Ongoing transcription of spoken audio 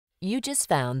You just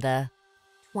found the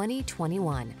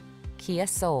 2021 Kia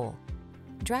Soul.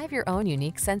 Drive your own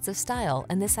unique sense of style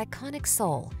in this iconic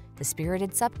Soul, the spirited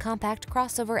subcompact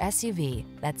crossover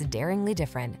SUV that's daringly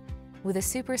different. With a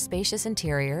super spacious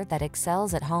interior that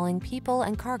excels at hauling people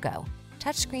and cargo,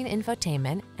 touchscreen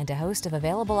infotainment, and a host of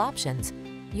available options,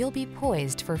 you'll be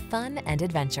poised for fun and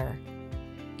adventure.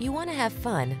 You want to have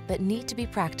fun but need to be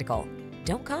practical.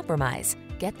 Don't compromise.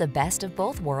 Get the best of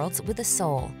both worlds with the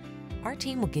Soul. Our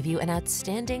team will give you an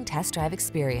outstanding test drive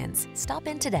experience. Stop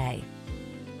in today.